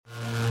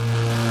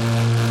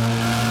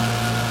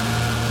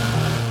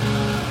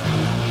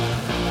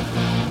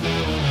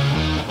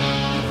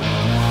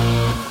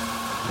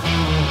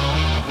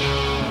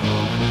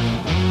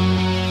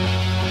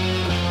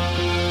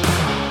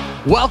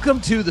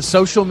Welcome to the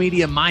Social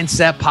Media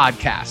Mindset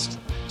Podcast.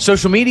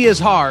 Social media is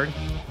hard,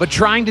 but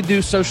trying to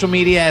do social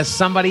media as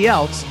somebody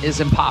else is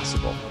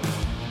impossible.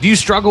 Do you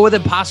struggle with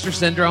imposter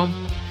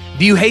syndrome?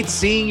 Do you hate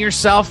seeing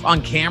yourself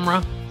on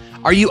camera?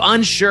 Are you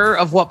unsure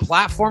of what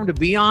platform to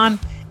be on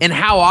and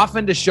how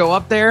often to show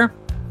up there?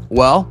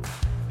 Well,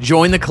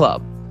 join the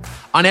club.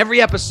 On every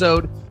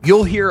episode,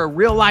 you'll hear a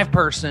real-life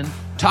person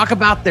talk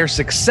about their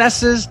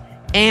successes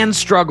and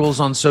struggles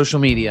on social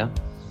media,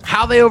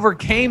 how they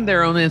overcame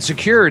their own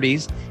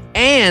insecurities,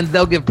 and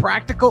they'll give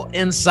practical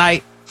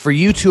insight for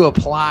you to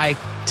apply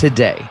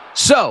today.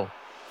 So,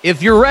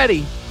 if you're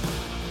ready,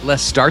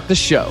 let's start the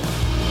show.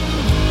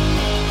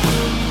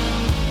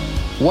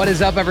 What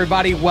is up,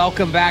 everybody?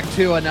 Welcome back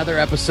to another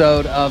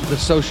episode of the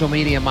Social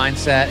Media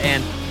Mindset,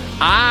 and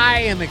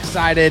I am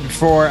excited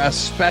for a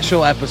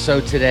special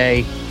episode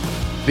today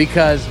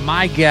because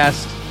my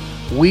guest,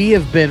 we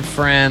have been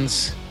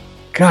friends,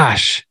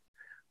 gosh,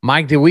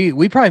 Mike,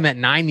 we probably met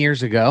 9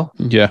 years ago.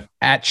 Yeah.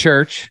 At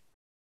church,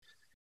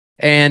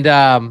 and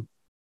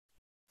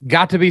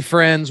got to be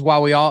friends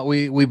while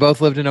we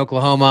both lived in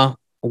Oklahoma.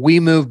 We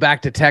moved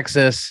back to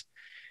Texas,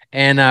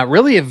 and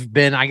really have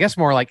been, I guess,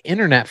 more like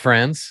internet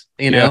friends.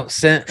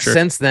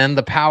 Since then,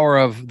 the power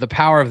of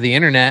the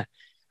internet.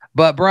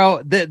 But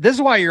bro, this is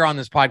why you're on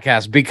this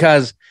podcast,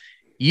 because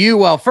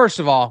first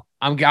of all,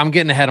 I'm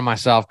getting ahead of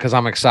myself because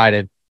I'm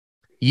excited.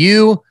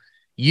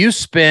 You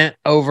spent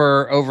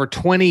over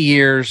 20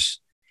 years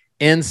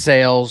in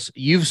sales.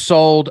 You've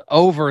sold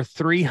over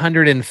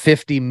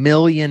 $350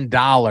 million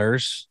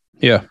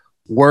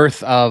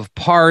worth of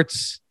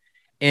parts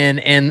in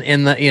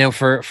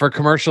the, for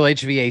commercial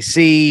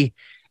HVAC.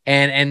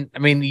 And I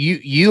mean,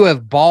 you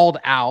have balled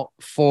out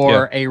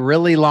for a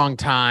really long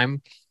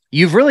time.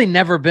 You've really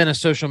never been a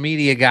social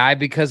media guy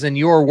because in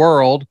your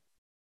world,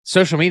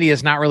 social media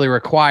is not really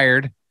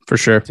required. For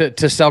sure.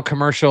 To sell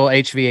commercial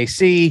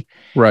HVAC.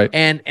 Right.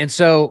 And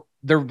so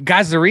the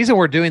reason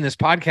we're doing this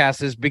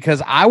podcast is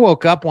because I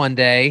woke up one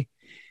day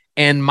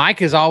and Mike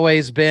has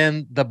always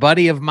been the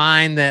buddy of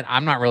mine that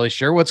I'm not really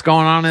sure what's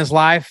going on in his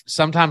life.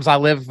 Sometimes I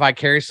live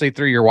vicariously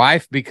through your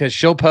wife because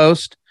she'll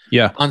post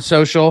on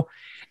social.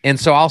 And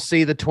so I'll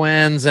see the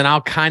twins and I'll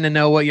kind of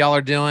know what y'all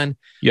are doing.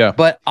 Yeah.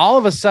 But all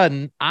of a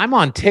sudden I'm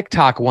on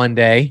TikTok one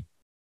day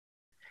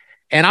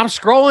and I'm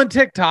scrolling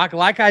TikTok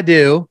like I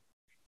do.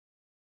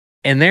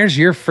 And there's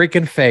your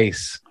freaking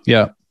face.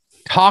 Yeah.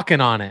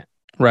 Talking on it.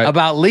 Right.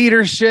 About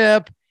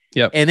leadership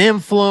and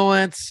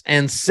influence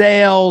and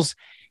sales.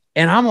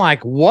 And I'm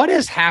like, what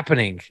is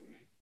happening?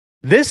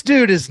 This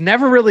dude has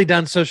never really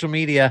done social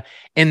media.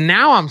 And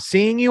now I'm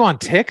seeing you on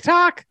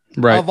TikTok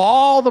of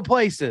all the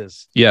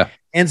places. Yeah.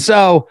 And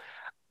so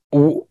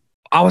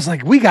I was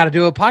like, we got to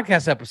do a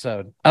podcast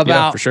episode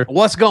about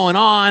what's going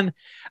on,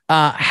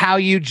 how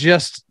you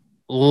just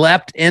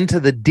leapt into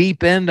the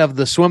deep end of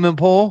the swimming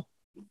pool.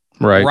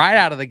 Right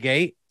out of the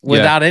gate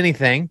without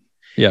anything.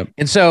 Yeah.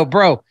 And so,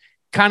 bro,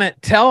 kind of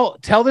tell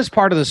this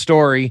part of the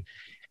story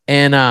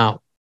and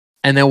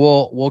then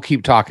we'll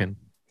keep talking.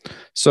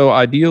 So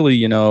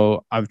ideally,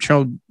 I've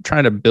trying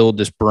to build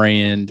this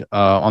brand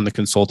on the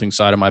consulting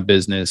side of my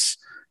business.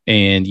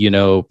 And,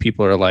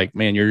 people are like,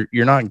 man,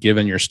 you're not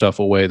giving your stuff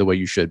away the way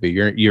you should be.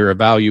 You're a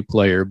value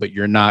player, but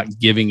you're not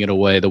giving it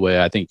away the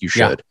way I think you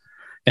should.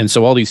 Yeah. And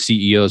so all these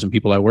CEOs and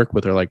people I work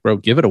with are like, bro,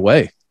 give it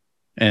away.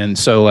 And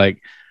so like,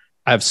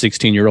 I have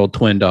 16-year-old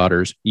twin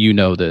daughters. You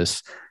know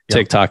this. Yep.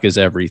 TikTok is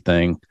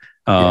everything.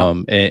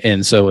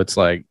 And so it's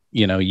like,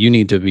 you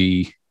need to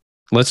be,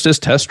 let's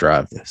just test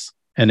drive this.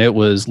 And it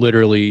was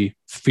literally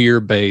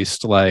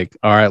fear-based, like,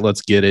 all right,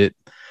 let's get it.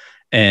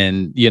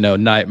 And,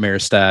 nightmare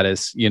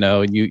status,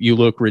 you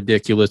look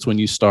ridiculous when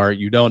you start.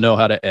 You don't know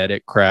how to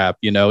edit crap.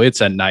 It's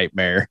a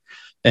nightmare.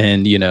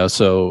 And,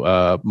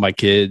 so my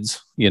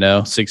kids,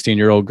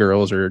 16-year-old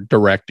girls are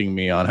directing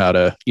me on how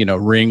to,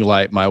 ring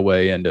light my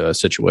way into a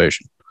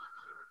situation.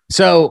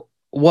 So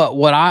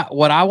what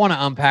I want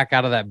to unpack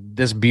out of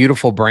this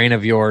beautiful brain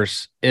of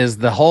yours is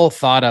the whole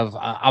thought of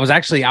I was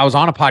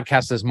on a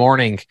podcast this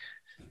morning.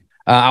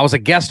 I was a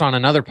guest on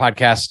another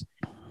podcast,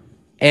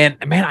 and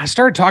man, I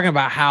started talking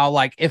about how,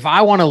 like, if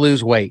I want to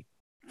lose weight,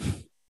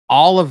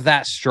 all of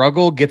that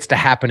struggle gets to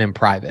happen in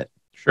private.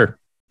 Sure.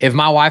 If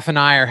my wife and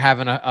I are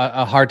having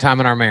a hard time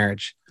in our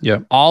marriage,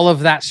 all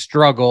of that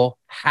struggle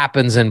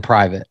happens in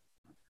private.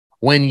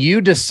 When you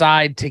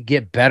decide to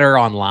get better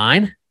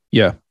online,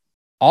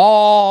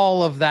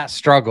 all of that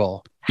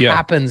struggle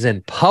happens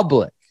in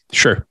public.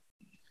 Sure.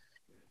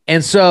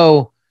 And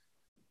so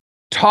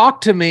talk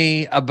to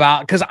me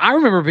about, because I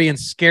remember being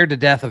scared to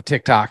death of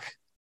TikTok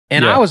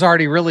and I was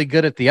already really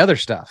good at the other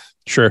stuff.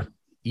 Sure.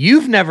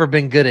 You've never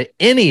been good at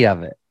any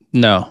of it.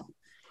 No.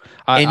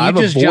 I've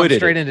just jumped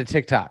straight into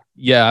TikTok.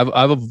 Yeah,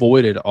 I've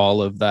avoided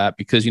all of that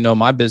because,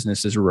 my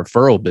business is a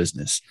referral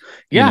business,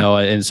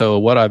 and so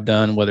what I've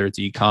done, whether it's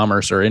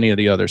e-commerce or any of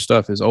the other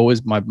stuff, is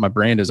always my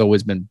brand has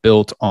always been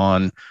built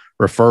on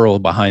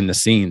referral behind the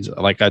scenes.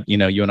 Like,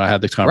 you and I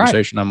had this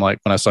conversation. I'm like,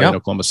 when I saw you in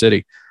Oklahoma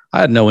City,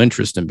 I had no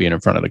interest in being in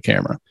front of the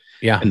camera.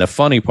 Yeah. And the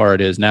funny part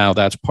is now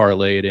that's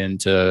parlayed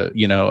into,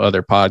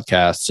 other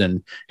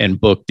podcasts and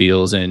book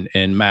deals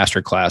and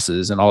master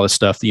classes and all this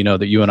stuff,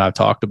 that you and I've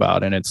talked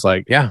about. And it's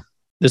like, yeah,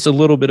 it's a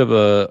little bit of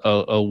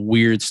a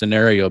weird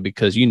scenario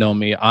because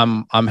me,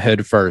 I'm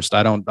head first.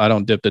 I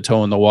don't dip the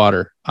toe in the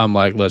water. I'm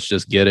like, let's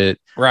just get it.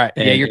 Right.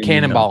 Yeah. You're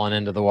cannonballing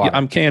into the water.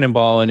 I'm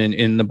cannonballing.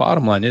 And the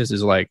bottom line is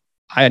like,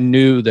 I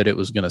knew that it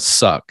was going to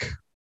suck,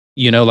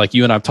 like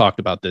you and I've talked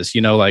about this,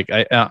 like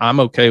I'm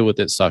okay with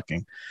it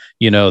sucking.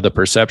 The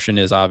perception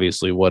is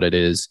obviously what it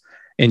is.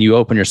 And you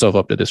open yourself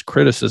up to this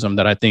criticism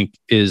that I think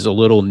is a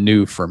little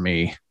new for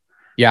me.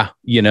 Yeah.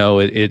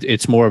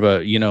 It's more of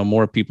a,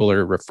 more people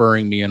are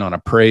referring me in on a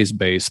praise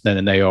base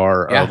than they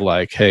are of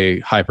like, hey,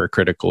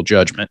 hypercritical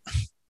judgment.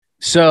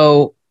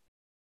 So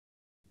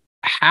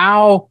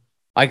how,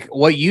 like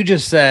what you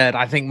just said,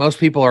 I think most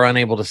people are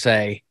unable to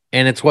say,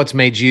 and it's what's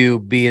made you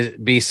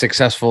be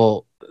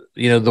successful,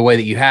 the way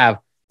that you have.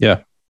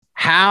 Yeah.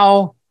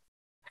 How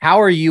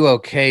are you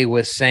okay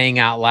with saying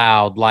out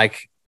loud,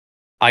 like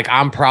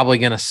I'm probably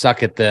going to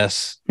suck at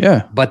this.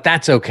 Yeah. But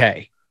that's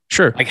okay.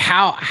 Sure. Like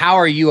how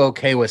are you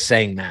okay with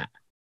saying that?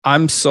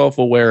 I'm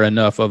self-aware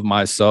enough of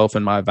myself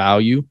and my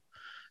value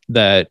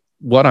that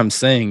what I'm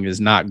saying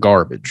is not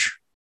garbage.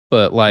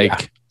 But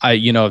like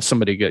if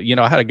somebody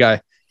I had a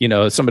guy,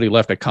 somebody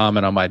left a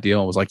comment on my deal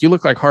and was like, you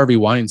look like Harvey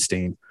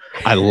Weinstein.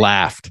 I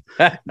laughed,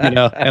 and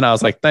I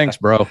was like, thanks,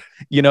 bro.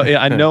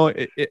 I know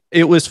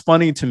it was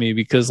funny to me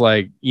because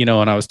like, and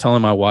I was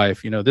telling my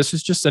wife, this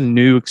is just a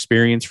new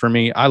experience for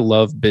me. I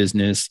love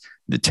business.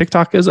 The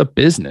TikTok is a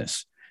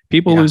business.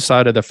 People lose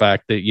sight of the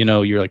fact that,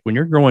 you're like, when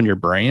you're growing your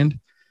brand,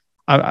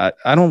 I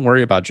don't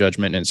worry about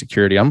judgment and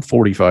insecurity. I'm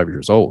 45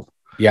 years old.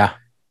 Yeah.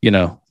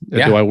 Do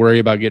I worry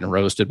about getting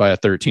roasted by a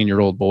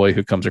 13-year-old boy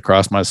who comes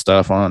across my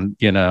stuff on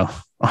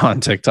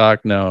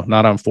TikTok? No,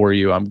 not on For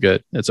You. I'm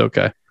good. It's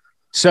okay.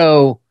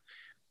 So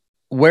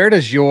where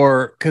does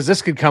because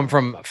this could come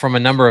from a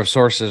number of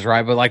sources,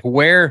 right? But like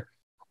where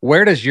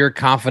does your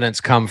confidence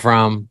come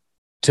from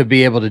to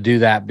be able to do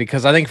that?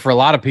 Because I think for a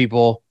lot of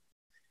people,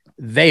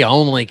 they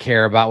only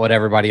care about what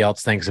everybody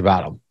else thinks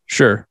about them.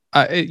 Sure.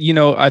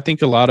 I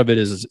think a lot of it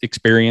is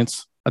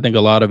experience. I think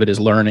a lot of it is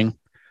learning.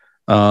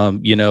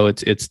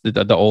 It's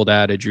the old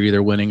adage, you're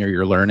either winning or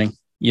you're learning.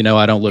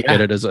 I don't look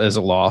at it as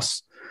a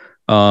loss.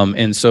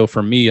 And so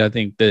for me, I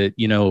think that,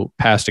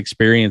 past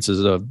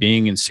experiences of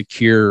being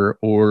insecure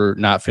or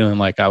not feeling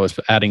like I was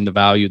adding the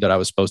value that I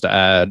was supposed to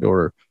add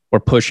or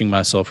pushing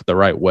myself the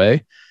right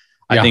way,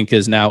 I think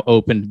has now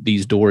opened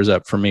these doors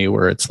up for me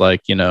where it's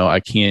like, I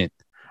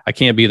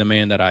can't be the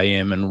man that I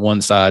am on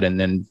one side and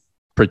then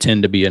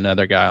pretend to be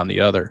another guy on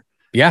the other.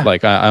 Yeah.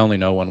 Like I only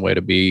know one way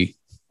to be,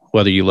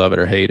 whether you love it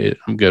or hate it.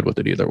 I'm good with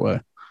it either way.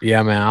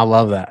 Yeah, man. I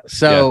love that.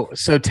 So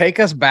take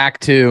us back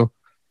to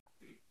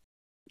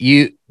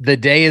the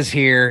day is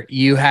here.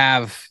 You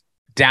have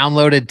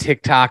downloaded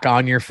TikTok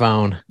on your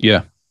phone.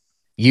 Yeah.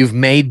 You've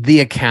made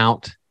the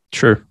account.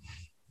 Sure.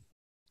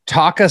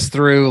 Talk us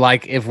through,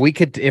 like, if we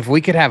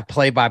could have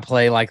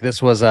play-by-play, like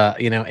this was a,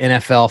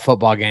 NFL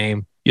football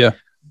game. Yeah.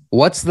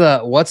 What's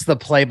the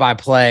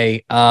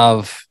play-by-play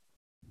of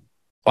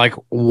like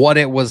what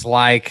it was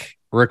like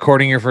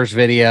recording your first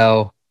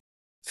video,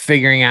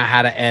 figuring out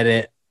how to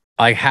edit,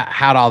 like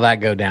how'd all that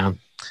go down?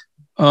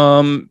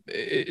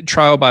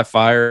 Trial by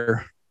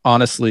fire.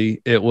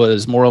 Honestly, it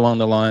was more along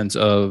the lines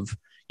of,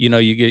 you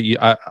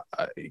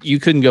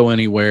couldn't go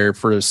anywhere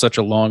for such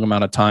a long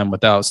amount of time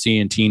without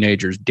seeing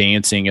teenagers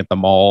dancing at the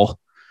mall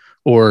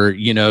or,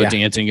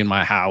 dancing in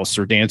my house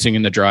or dancing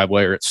in the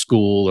driveway or at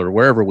school or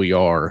wherever we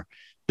are.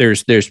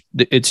 It's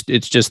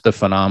just the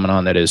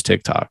phenomenon that is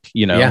TikTok,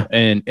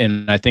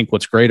 and I think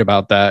what's great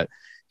about that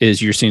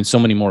is you're seeing so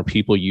many more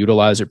people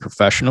utilize it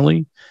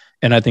professionally.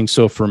 And I think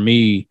so for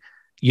me,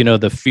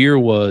 the fear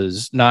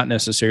was not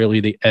necessarily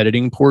the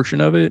editing portion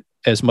of it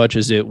as much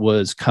as it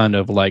was kind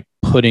of like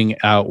putting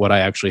out what I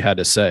actually had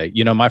to say.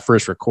 My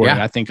first recording,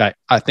 I think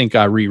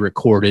I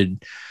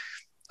re-recorded,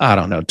 I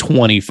don't know,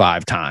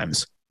 25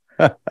 times,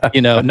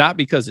 not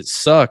because it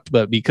sucked,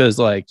 but because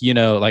like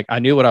I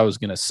knew what I was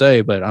going to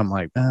say, but I'm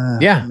like,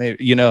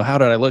 maybe, how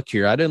did I look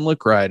here? I didn't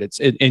look right.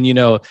 And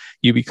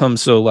you become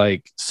so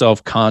like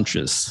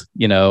self-conscious,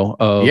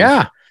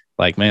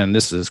 like, man,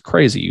 this is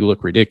crazy. You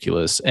look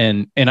ridiculous.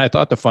 And I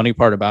thought the funny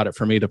part about it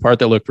for me, the part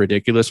that looked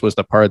ridiculous was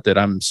the part that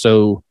I'm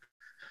so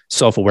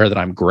self-aware that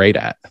I'm great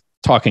at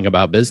talking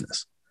about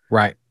business.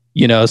 Right.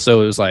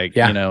 So it was like,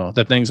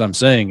 the things I'm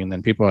saying, and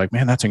then people are like,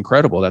 man, that's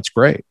incredible. That's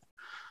great.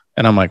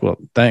 And I'm like, well,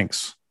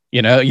 thanks.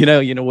 What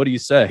do you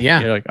say?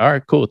 Yeah. You're like, all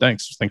right, cool.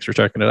 Thanks for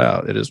checking it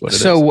out. It is what it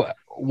is. So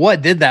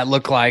what did that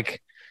look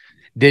like?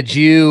 Did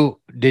you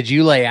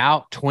lay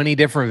out 20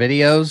 different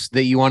videos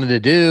that you wanted to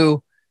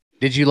do?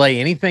 Did you lay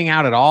anything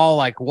out at all?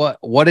 Like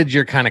what did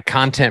your kind of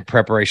content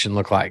preparation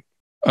look like?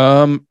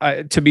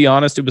 To be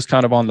honest, it was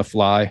kind of on the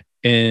fly.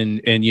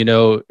 And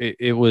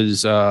it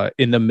was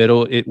in the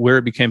middle. Where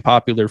it became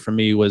popular for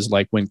me was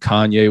like when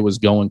Kanye was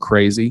going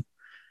crazy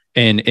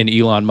and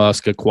Elon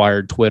Musk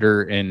acquired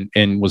Twitter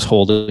and was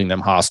holding them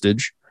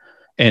hostage.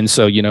 And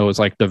so, it's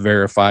like to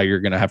verify, you're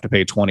going to have to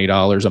pay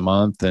 $20 a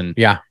month. And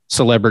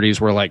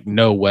celebrities were like,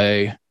 no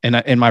way.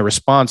 And my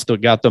response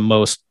that got the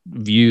most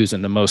views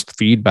and the most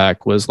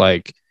feedback was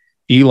like,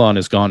 Elon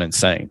has gone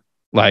insane.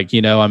 Like,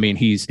 I mean,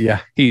 he's and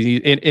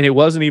it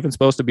wasn't even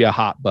supposed to be a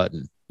hot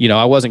button.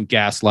 I wasn't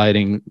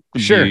gaslighting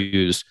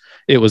views.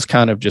 It was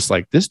kind of just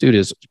like, this dude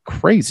is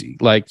crazy.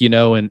 Like,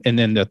 and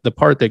then the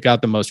part that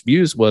got the most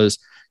views was,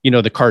 the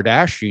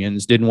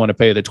Kardashians didn't want to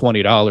pay the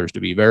 $20 to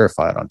be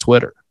verified on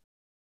Twitter.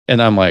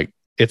 And I'm like,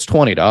 it's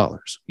 $20.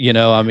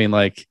 I mean,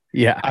 like,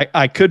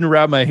 I couldn't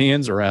wrap my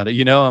hands around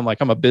it. I'm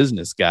like, I'm a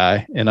business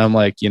guy. And I'm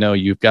like,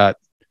 you've got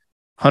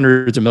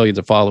hundreds of millions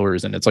of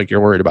followers and it's like,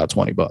 you're worried about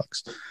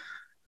 $20.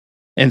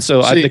 And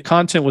so the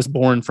content was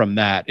born from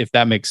that, if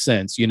that makes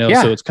sense,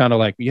 so it's kind of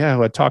like,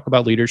 I talk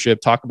about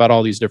leadership, talk about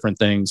all these different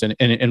things.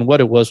 And what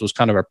it was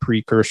kind of a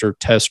precursor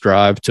test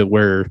drive to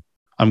where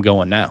I'm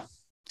going now.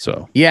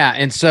 So,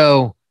 And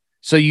so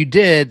you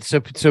did,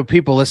 so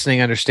people listening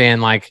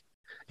understand, like,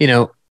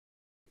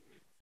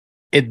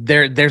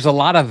 there's a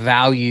lot of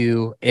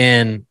value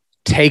in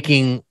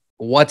taking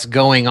what's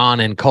going on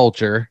in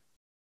culture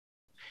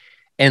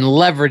and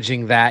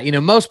leveraging that.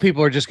 Most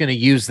people are just going to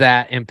use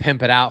that and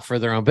pimp it out for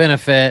their own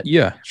benefit.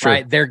 Yeah, sure.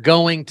 Right. They're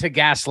going to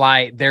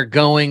gaslight. They're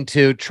going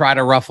to try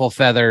to ruffle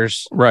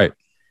feathers. Right.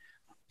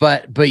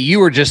 But you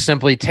were just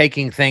simply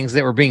taking things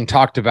that were being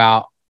talked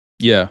about.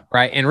 Yeah.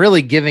 Right. And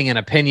really giving an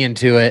opinion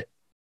to it,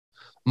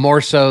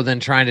 more so than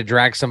trying to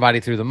drag somebody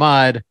through the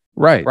mud.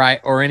 Right. Right.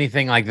 Or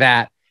anything like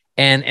that.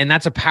 And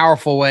that's a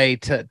powerful way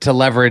to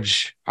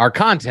leverage our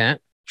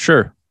content.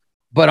 Sure.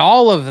 But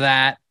all of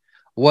that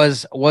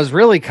was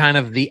really kind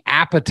of the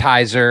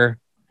appetizer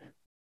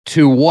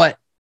to what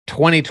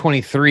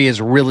 2023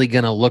 is really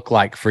going to look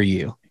like for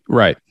you.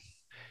 Right.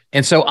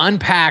 And so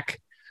unpack,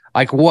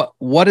 like,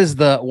 what's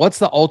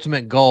the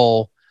ultimate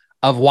goal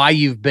of why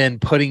you've been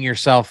putting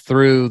yourself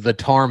through the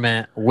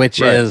torment,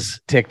 which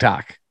is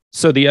TikTok?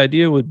 So the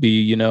idea would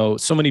be,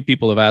 so many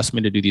people have asked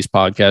me to do these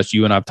podcasts.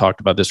 You and I've talked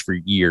about this for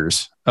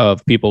years,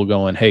 of people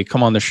going, hey,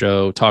 come on the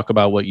show, talk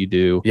about what you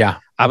do. Yeah.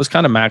 I was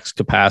kind of max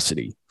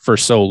capacity for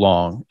so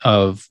long,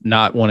 of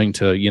not wanting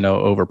to,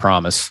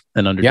 overpromise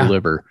and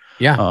underdeliver.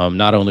 Yeah.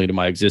 Not only to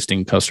my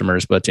existing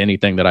customers, but to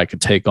anything that I could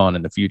take on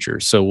in the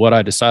future. So what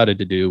I decided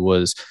to do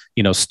was,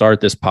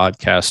 start this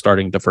podcast,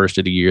 starting the first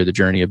of the year, The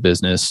Journey of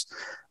Business,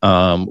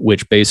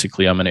 which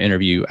basically I'm going to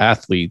interview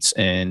athletes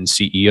and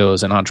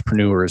CEOs and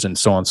entrepreneurs and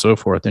so on and so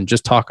forth, and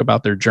just talk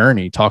about their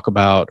journey, talk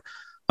about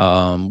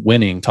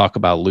winning, talk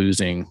about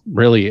losing,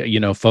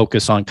 really,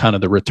 focus on kind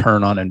of the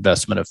return on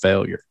investment of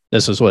failure.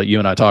 This is what you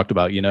and I talked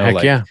about,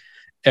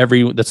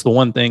 that's the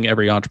one thing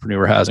every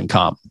entrepreneur has in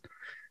common.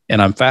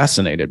 And I'm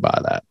fascinated by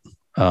that.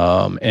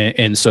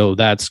 And so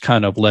that's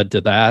kind of led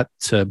to that,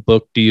 to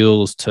book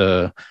deals,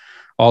 to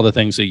all the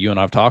things that you and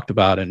I've talked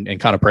about and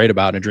kind of prayed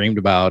about and dreamed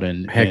about,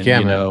 and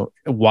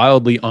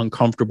wildly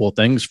uncomfortable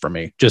things for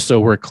me, just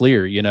so we're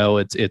clear,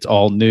 it's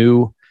all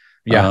new.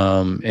 Yeah.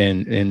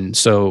 And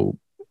so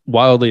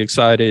wildly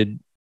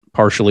excited,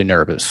 partially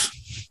nervous.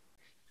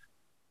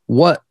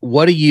 What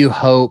do you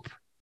hope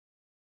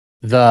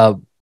the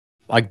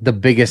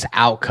biggest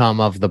outcome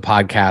of the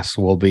podcast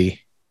will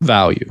be?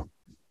 Value,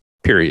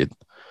 period.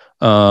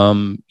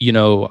 I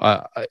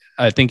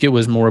think it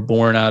was more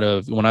born out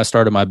of when I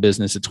started my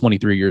business at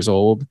 23 years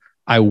old.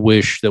 I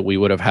wish that we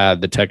would have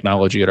had the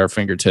technology at our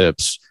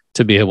fingertips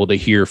to be able to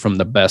hear from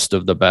the best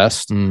of the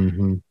best,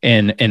 and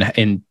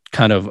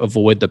kind of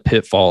avoid the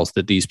pitfalls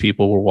that these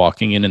people were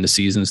walking in the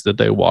seasons that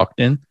they walked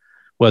in.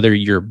 Whether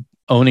you're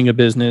owning a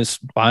business,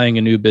 buying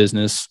a new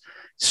business,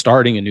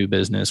 starting a new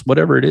business,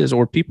 whatever it is,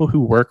 or people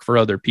who work for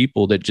other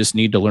people that just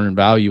need to learn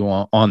value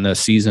on the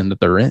season that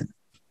they're in.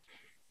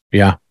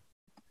 Yeah.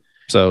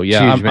 So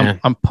yeah,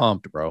 I'm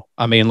pumped, bro.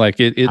 I mean, like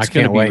it's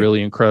going to be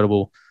really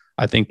incredible.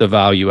 I think the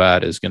value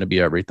add is going to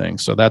be everything.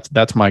 So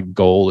that's my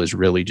goal, is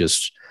really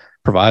just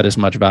provide as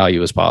much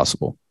value as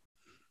possible.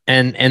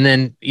 And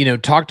then,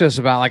 talk to us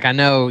about, like, I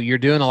know you're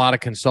doing a lot of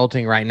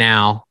consulting right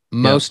now.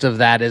 Most of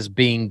that is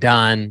being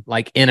done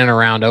like in and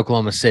around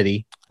Oklahoma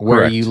City,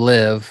 where you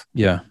live.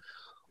 Yeah.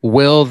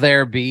 Will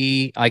there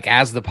be, like,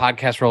 as the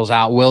podcast rolls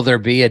out, will there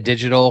be a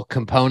digital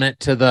component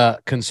to the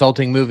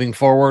consulting moving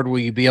forward? Will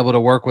you be able to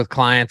work with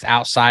clients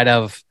outside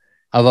of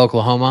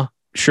Oklahoma?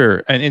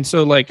 Sure. And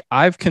so, like,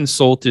 I've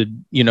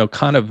consulted,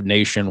 kind of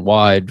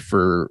nationwide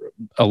for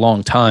a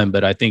long time,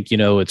 but I think,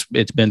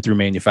 it's been through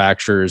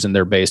manufacturers, and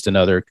they're based in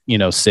other,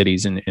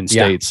 cities and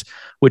states,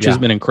 which has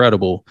been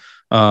incredible.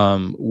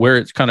 Where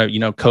it's kind of,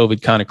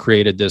 COVID kind of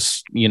created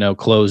this,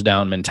 closed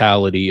down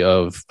mentality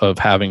of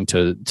having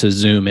to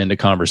zoom into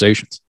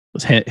conversations,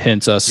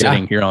 hence us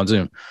sitting here on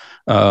Zoom.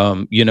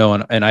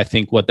 And I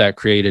think what that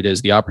created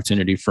is the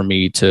opportunity for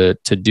me to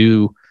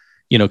do,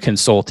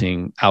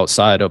 consulting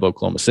outside of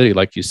Oklahoma City.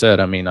 Like you said,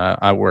 I mean,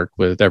 I work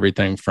with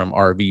everything from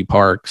RV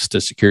parks to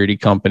security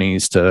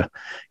companies to,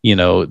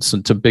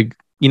 to big,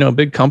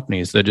 big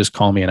companies that just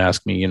call me and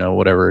ask me,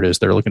 whatever it is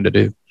they're looking to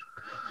do.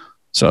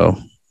 So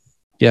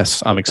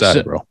yes, I'm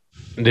excited, bro.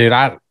 Dude,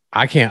 I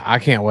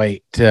can't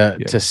wait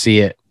to see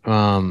it.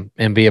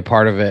 and be a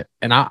part of it.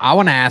 And I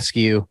want to ask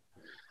you,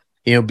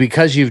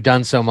 because you've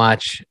done so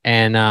much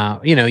and,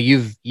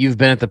 you've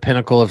been at the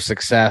pinnacle of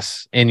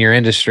success in your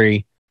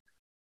industry.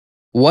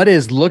 What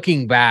is,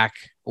 looking back,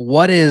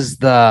 what is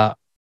the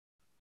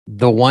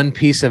one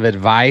piece of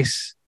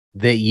advice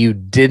that you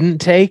didn't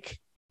take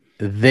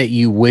that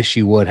you wish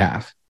you would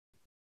have?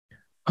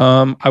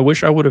 I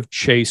wish I would have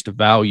chased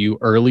value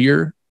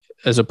earlier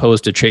as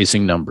opposed to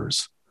chasing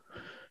numbers,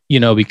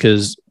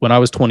 because when I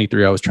was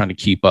 23, I was trying to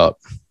keep up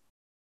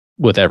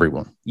with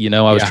everyone.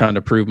 I was trying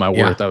to prove my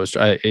worth.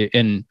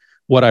 And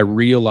what I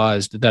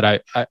realized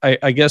that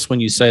I guess when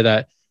you say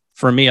that,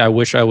 for me, I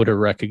wish I would have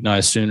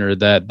recognized sooner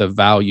that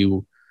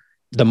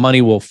the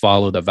money will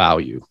follow the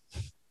value,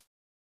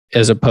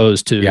 as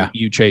opposed to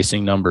you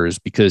chasing numbers,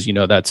 because,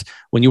 that's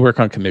when you work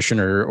on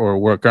commission or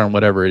work on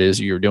whatever it is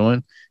you're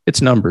doing,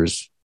 it's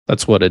numbers.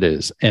 That's what it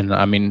is. And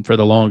I mean, for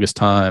the longest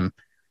time,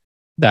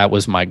 that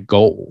was my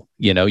goal.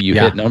 You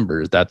hit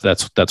numbers.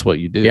 That's what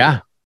you do.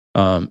 Yeah.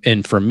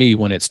 And for me,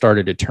 when it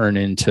started to turn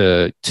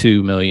into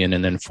 2 million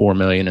and then 4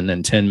 million and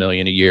then 10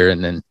 million a year,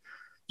 and then,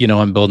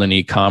 I'm building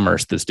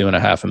e-commerce that's doing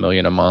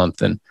 $500,000 a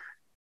month. And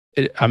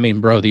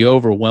bro, the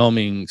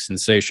overwhelming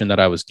sensation that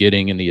I was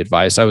getting and the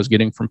advice I was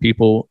getting from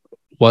people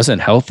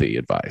wasn't healthy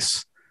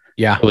advice.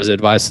 Yeah. It was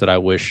advice that I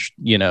wish,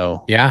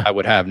 I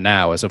would have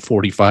now as a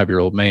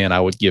 45-year-old man. I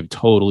would give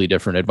totally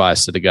different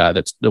advice to the guy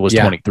that was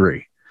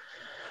 23.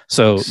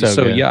 So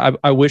yeah,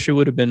 I wish it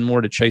would have been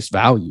more to chase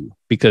value,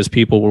 because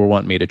people were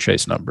wanting me to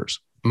chase numbers.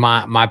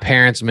 My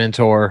parents'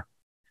 mentor,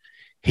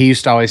 he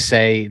used to always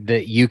say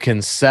that you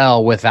can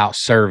sell without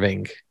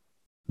serving,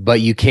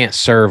 but you can't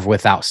serve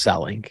without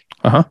selling.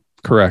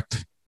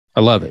 Correct.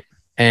 I love it.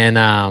 And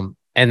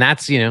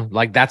that's,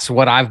 that's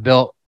what I've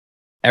built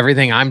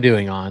everything I'm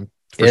doing on.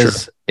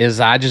 Is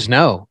I just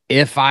know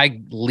if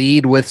I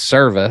lead with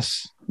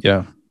service,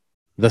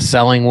 the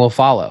selling will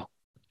follow.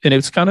 And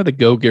it's kind of the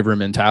go-giver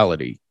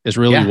mentality is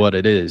really what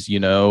it is,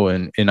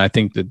 and I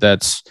think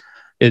that's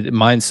it.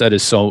 Mindset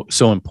is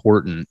so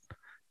important,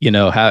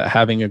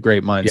 having a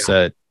great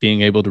mindset,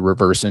 being able to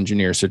reverse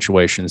engineer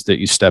situations that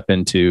you step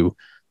into.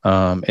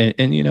 And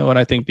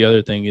I think the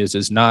other thing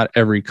is not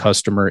every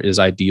customer is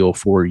ideal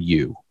for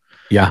you.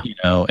 Yeah.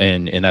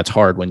 And that's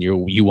hard when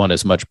you want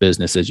as much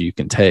business as you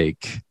can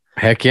take.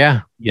 Heck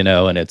yeah.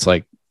 And it's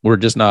like, we're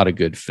just not a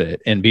good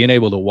fit. And being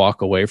able to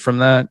walk away from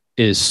that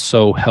is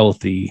so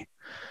healthy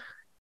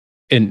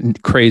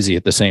and crazy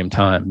at the same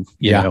time,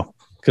 you know,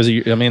 because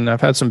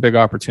I've had some big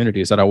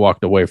opportunities that I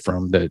walked away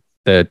from that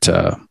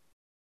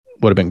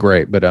would have been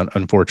great, but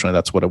unfortunately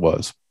that's what it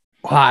was.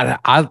 Well,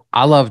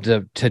 I love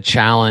to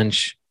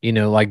challenge,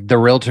 like the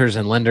realtors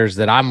and lenders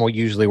that I'm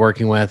usually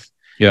working with.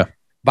 Yeah.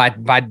 By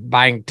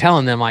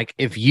telling them, like,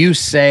 if you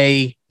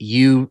say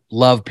you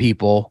love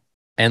people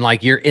and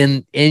like you're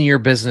in your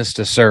business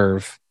to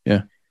serve,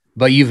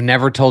 but you've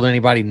never told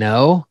anybody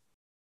no,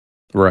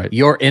 right?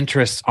 Your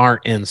interests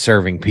aren't in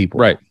serving people,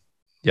 right?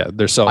 Yeah,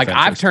 they're self-interest.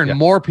 Like, I've turned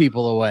more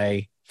people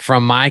away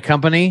from my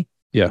company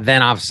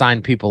than I've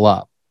signed people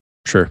up.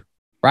 Sure.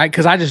 Right,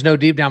 because I just know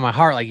deep down my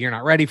heart, like, you're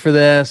not ready for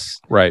this.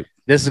 Right.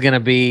 This is going to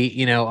be,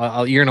 you're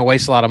going to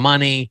waste a lot of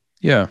money.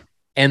 Yeah.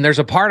 And there's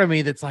a part of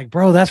me that's like,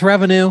 bro, that's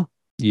revenue.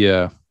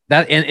 Yeah.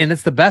 And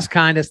it's the best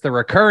kind. It's the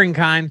recurring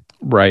kind.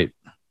 Right.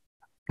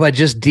 But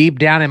just deep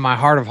down in my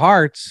heart of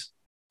hearts,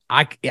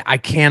 I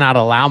cannot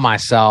allow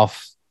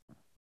myself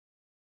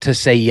to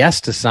say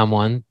yes to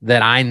someone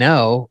that I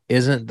know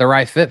isn't the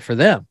right fit for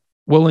them.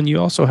 Well, and you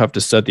also have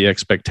to set the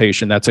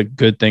expectation. That's a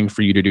good thing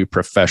for you to do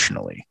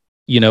professionally.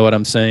 You know what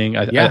I'm saying?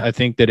 I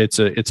think that it's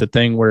a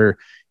thing where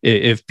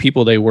if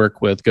people they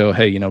work with go,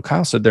 hey,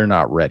 Kyle said they're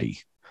not ready,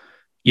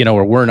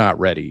 or we're not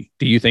ready.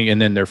 Do you think?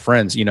 And then their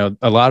friends,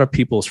 a lot of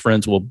people's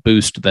friends will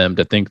boost them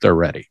to think they're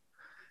ready.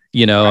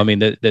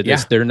 Right.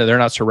 They're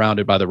not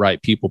surrounded by the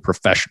right people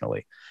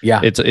professionally.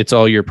 Yeah. It's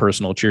all your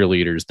personal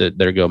cheerleaders that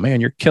go,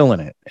 man, you're killing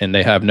it. And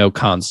they have no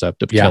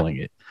concept of killing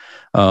it.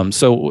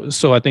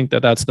 So I think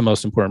that's the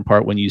most important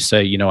part. When you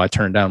say, I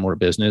turn down more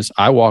business,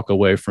 I walk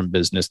away from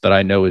business that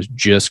I know is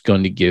just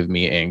going to give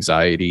me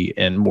anxiety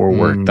and more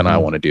work than I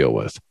want to deal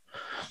with.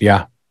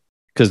 Yeah.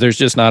 Because there's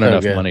just not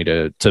enough money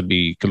to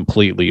be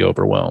completely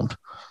overwhelmed.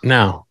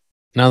 No,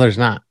 there's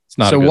not. It's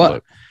not.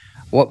 So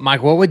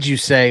Mike, what would you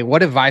say?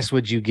 What advice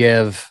would you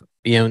give,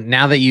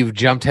 now that you've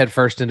jumped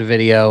headfirst into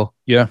video?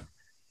 Yeah.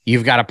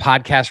 You've got a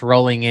podcast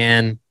rolling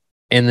in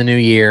the new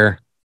year.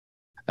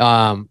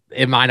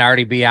 It might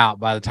already be out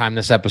by the time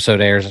this episode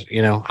airs.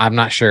 I'm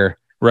not sure.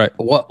 Right.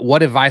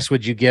 What advice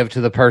would you give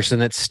to the person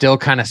that's still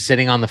kind of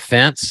sitting on the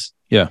fence?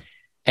 Yeah.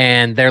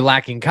 And they're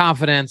lacking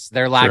confidence.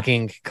 They're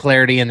lacking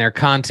clarity in their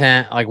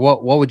content. Like,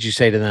 what would you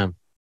say to them?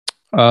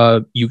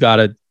 You got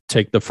to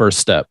take the first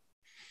step.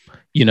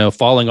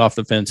 Falling off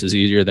the fence is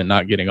easier than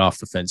not getting off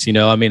the fence.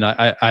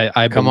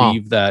 I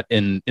believe that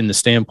in the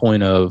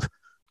standpoint of,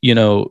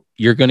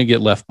 you're going to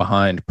get left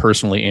behind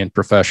personally and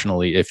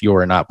professionally if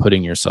you're not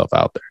putting yourself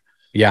out there.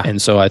 Yeah.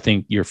 And so I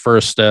think your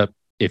first step,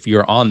 if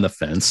you're on the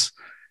fence,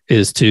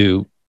 is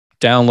to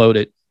download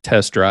it,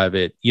 test drive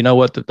it. You know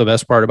what the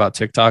best part about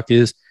TikTok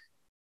is?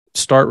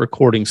 start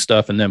recording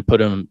stuff and then put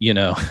them, you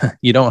know,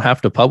 you don't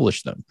have to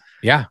publish them.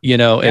 Yeah. You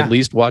know, at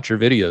least watch your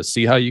videos,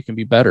 see how you can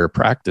be better,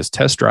 practice,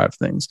 test drive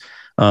things.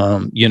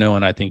 You know,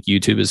 and I think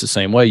YouTube is the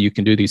same way. You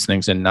can do these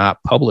things and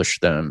not publish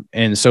them.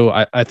 And so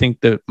I think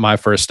that my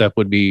first step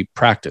would be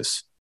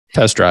practice,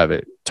 test drive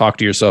it, talk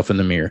to yourself in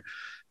the mirror,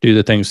 do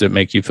the things that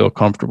make you feel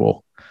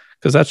comfortable.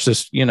 Because that's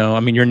just, you know, I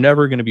mean, you're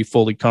never going to be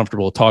fully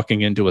comfortable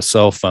talking into a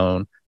cell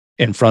phone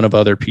in front of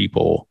other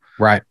people.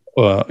 Right.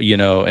 You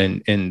know,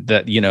 and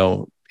that, you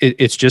know,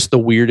 it's just the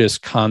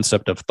weirdest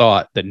concept of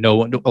thought that no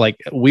one, like,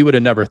 we would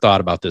have never thought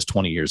about this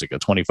 20 years ago,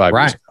 25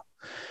 years ago.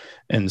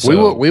 And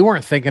so we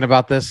weren't thinking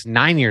about this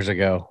 9 years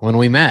ago when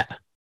we met.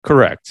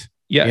 Correct.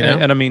 Yeah. You know?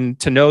 And I mean,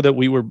 to know that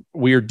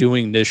we are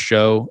doing this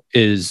show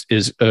is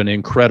an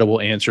incredible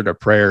answer to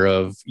prayer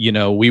of, you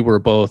know, we were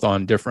both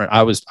on different,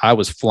 I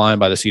was flying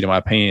by the seat of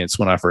my pants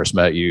when I first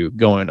met you,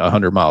 going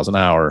 100 miles an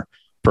hour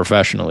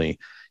professionally,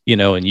 you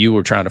know, and you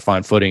were trying to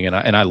find footing, and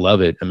I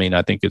love it. I mean,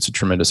 I think it's a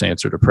tremendous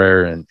answer to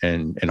prayer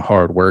and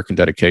hard work and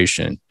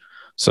dedication.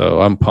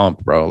 So I'm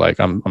pumped, bro. Like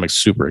I'm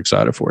super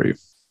excited for you.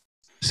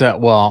 So,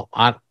 well,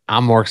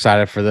 I'm more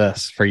excited for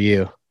this, for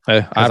you.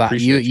 I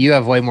appreciate you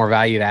have way more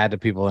value to add to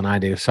people than I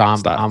do. So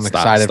I'm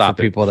excited for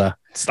people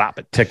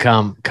to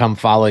come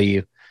follow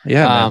you.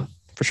 Yeah, man,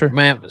 for sure,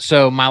 man.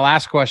 So my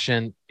last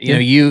question, you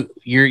know,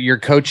 you're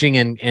coaching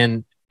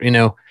and you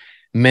know,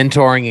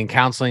 mentoring and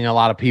counseling a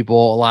lot of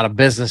people, a lot of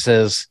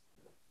businesses,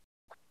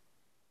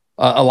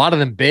 a lot of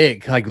them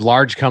big, like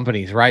large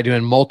companies, right?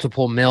 Doing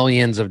multiple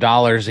millions of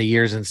dollars a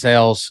year in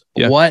sales.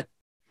 Yeah.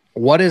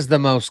 What is the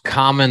most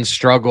common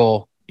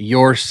struggle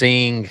you're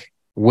seeing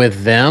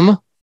with them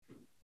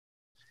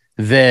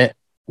that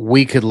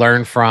we could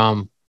learn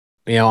from,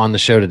 you know, on the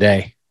show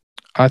today?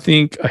 I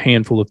think a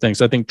handful of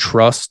things. I think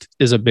trust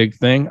is a big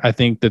thing. I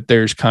think that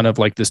there's kind of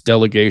like this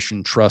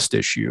delegation trust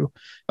issue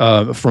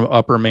from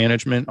upper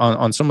management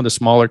on some of the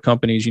smaller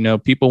companies. You know,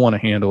 people want to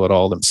handle it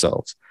all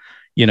themselves.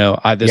 You know,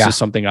 this is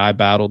something I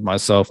battled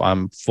myself.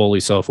 I'm fully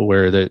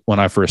self-aware that when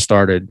I first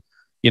started,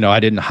 you know, I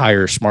didn't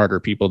hire smarter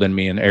people than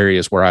me in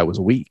areas where I was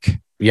weak.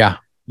 Yeah.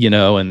 You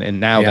know,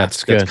 and now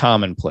that's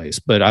commonplace.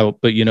 But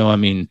you know, I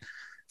mean,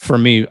 for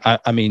me,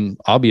 I mean,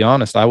 I'll be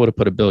honest, I would have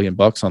put $1 billion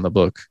on the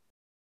book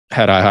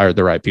had I hired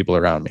the right people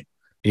around me.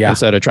 Yeah.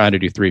 Instead of trying to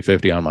do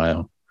 350 on my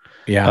own.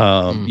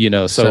 Yeah. You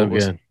know, so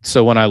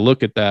when I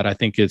look at that, I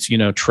think it's, you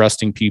know,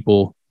 trusting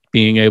people,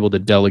 being able to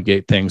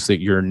delegate things that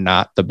you're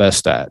not the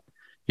best at,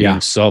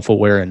 being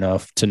self-aware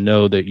enough to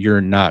know that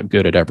you're not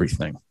good at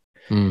everything.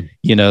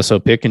 You know, so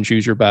pick and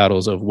choose your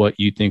battles of what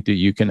you think that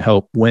you can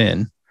help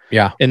win.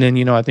 Yeah. And then,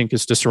 you know, I think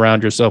it's to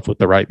surround yourself with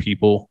the right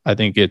people. I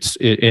think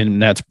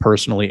and that's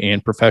personally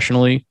and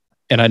professionally.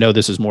 And I know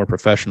this is more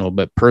professional,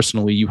 but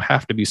personally, you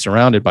have to be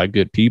surrounded by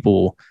good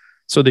people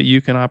so that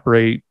you can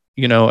operate,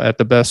 you know, at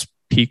the best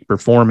peak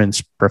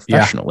performance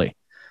professionally.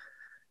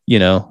 You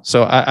know,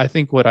 so I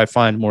think what I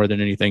find more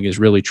than anything is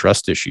really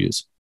trust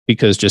issues,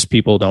 because just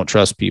people don't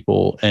trust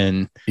people.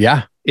 And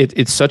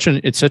it's such an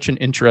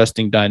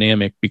interesting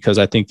dynamic, because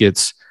I think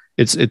it's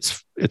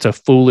a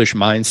foolish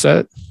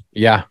mindset.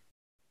 Yeah.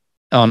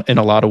 In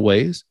a lot of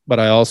ways, but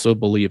I also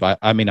believe,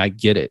 I mean, I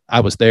get it.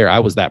 I was there. I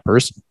was that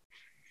person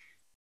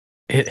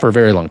for a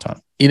very long time.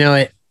 You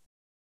know,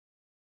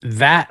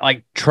 that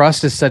like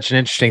trust is such an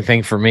interesting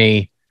thing for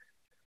me,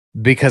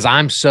 because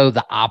I'm so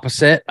the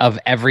opposite of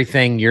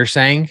everything you're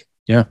saying.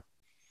 Yeah.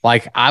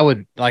 Like I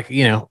would, like,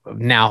 you know,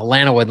 now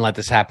Lana wouldn't let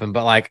this happen,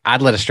 but like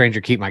I'd let a stranger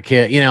keep my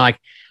kid, you know,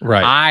 like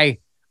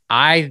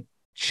I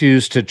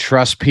choose to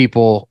trust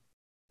people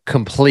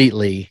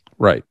completely.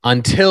 Right.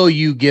 Until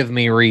you give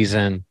me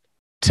reason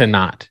to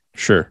not.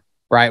 Sure.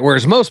 Right.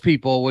 Whereas most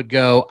people would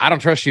go, I don't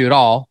trust you at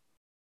all,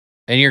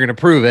 and you're going to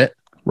prove it.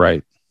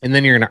 Right. And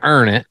then you're going to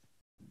earn it.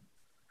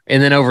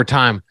 And then over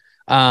time.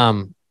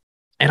 And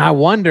I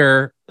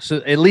wonder, so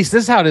at least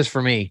this is how it is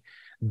for me,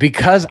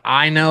 because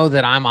I know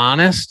that I'm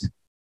honest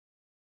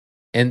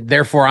and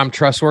therefore I'm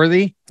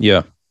trustworthy.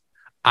 Yeah.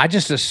 I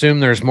just assume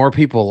there's more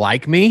people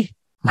like me.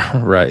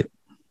 Right.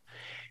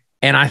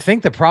 And I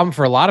think the problem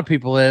for a lot of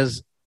people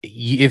is,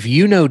 if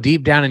you know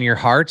deep down in your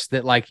hearts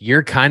that like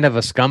you're kind of a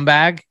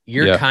scumbag,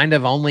 you're kind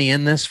of only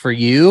in this for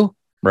you,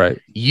 right?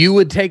 You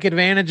would take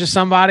advantage of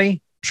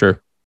somebody.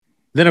 Sure.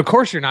 Then of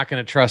course you're not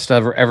going to trust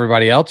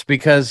everybody else,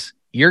 because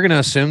you're going to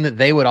assume that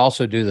they would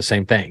also do the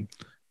same thing.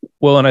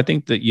 Well, and I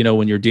think that, you know,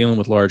 when you're dealing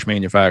with large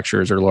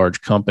manufacturers or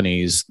large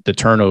companies, the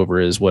turnover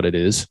is what it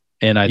is.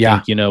 And I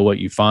think, you know, what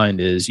you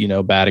find is, you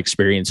know, bad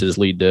experiences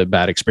lead to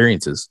bad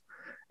experiences,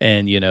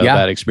 and, you know,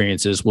 bad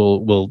experiences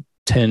will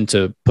tend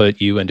to put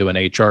you into an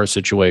HR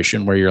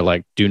situation where you're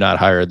like, do not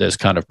hire this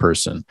kind of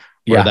person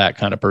or that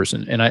kind of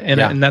person.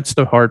 And that's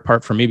the hard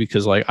part for me,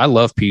 because like, I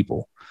love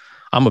people.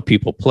 I'm a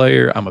people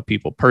player. I'm a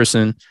people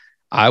person.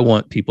 I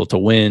want people to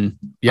win.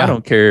 I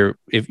don't care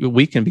if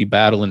we can be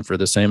battling for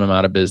the same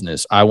amount of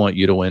business. I want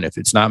you to win. If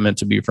it's not meant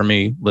to be for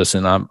me,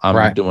 listen,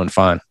 I'm doing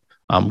fine.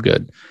 I'm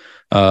good.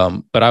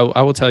 But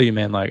I will tell you,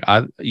 man, like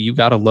you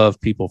got to love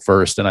people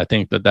first. And I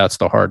think that that's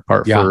the hard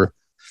part for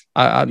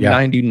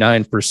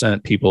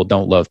 99% people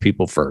don't love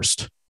people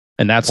first.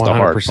 And that's the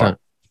hard part,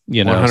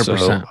 you know.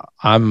 100%.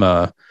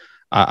 So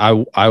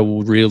I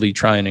will really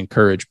try and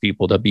encourage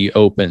people to be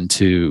open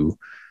to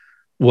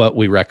what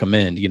we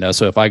recommend, you know.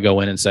 So if I go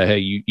in and say, hey,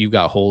 you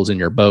got holes in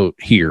your boat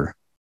here,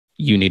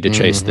 you need to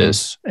chase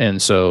this.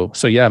 And so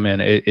yeah,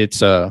 man, it's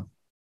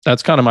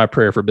that's kind of my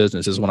prayer for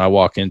business is when I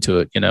walk into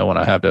it, you know, when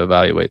I have to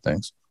evaluate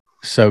things.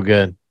 So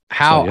good.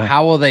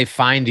 How will they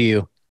find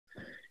you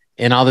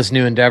in all this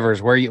new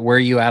endeavors? Where are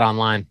you at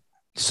online?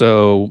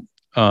 So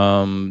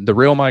the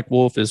Real Mike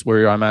Wolf is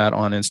where I'm at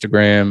on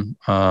Instagram,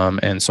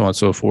 and so on and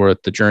so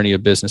forth. The Journey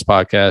of Business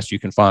podcast you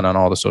can find on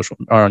all the social,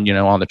 on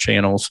the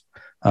channels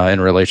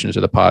in relation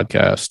to the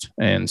podcast.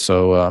 And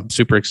so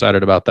super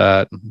excited about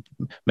that.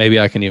 Maybe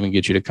I can even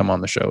get you to come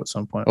on the show at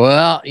some point.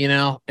 Well, you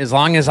know, as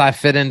long as I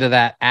fit into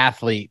that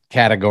athlete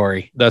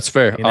category. That's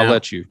fair. I'll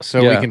let you.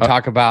 So we can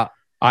talk about.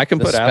 I can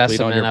put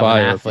athlete on your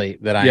bio.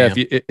 Athlete that I am.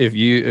 If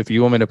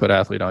you want me to put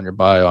athlete on your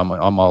bio,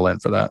 I'm all in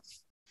for that.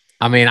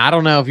 I mean, I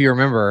don't know if you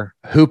remember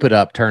Hoop It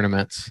Up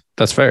tournaments.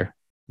 That's fair.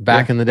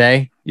 Back in the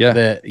day. Yeah.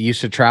 That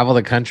used to travel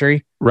the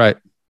country. Right.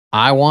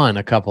 I won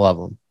a couple of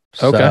them.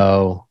 Okay.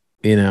 So,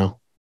 you know,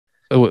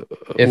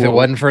 if it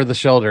wasn't for the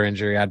shoulder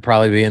injury, I'd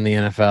probably be in the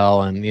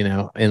NFL and, you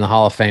know, in the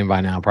Hall of Fame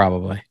by now,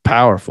 probably.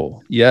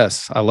 Powerful.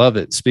 Yes. I love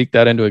it. Speak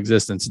that into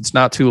existence. It's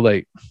not too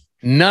late.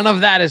 None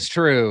of that is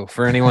true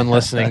for anyone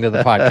listening to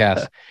the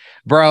podcast.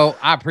 Bro,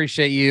 I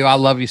appreciate you. I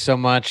love you so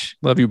much.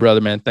 Love you,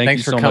 brother, man. Thanks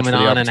you so much for coming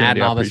on and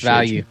adding all this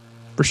value. You.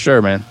 For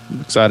sure, man.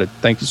 I'm excited.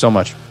 Thank you so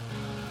much.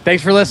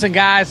 Thanks for listening,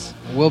 guys.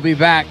 We'll be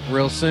back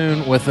real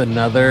soon with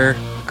another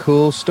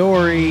cool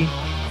story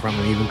from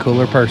an even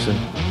cooler person.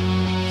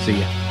 See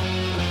ya.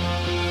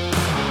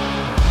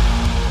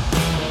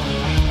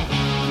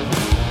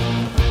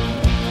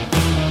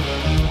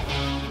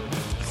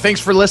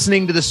 Thanks for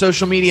listening to the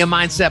Social Media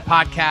Mindset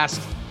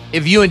Podcast.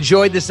 If you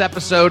enjoyed this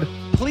episode,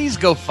 please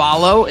go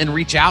follow and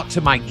reach out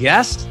to my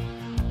guest.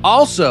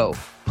 Also,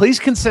 please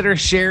consider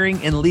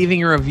sharing and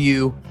leaving a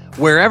review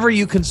wherever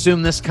you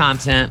consume this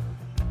content,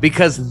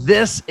 because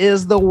this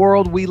is the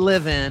world we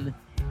live in,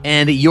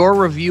 and your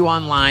review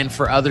online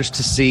for others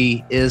to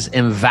see is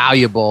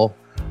invaluable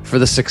for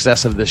the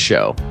success of this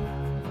show.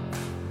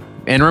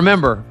 And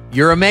remember,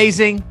 you're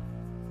amazing.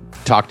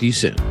 Talk to you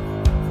soon.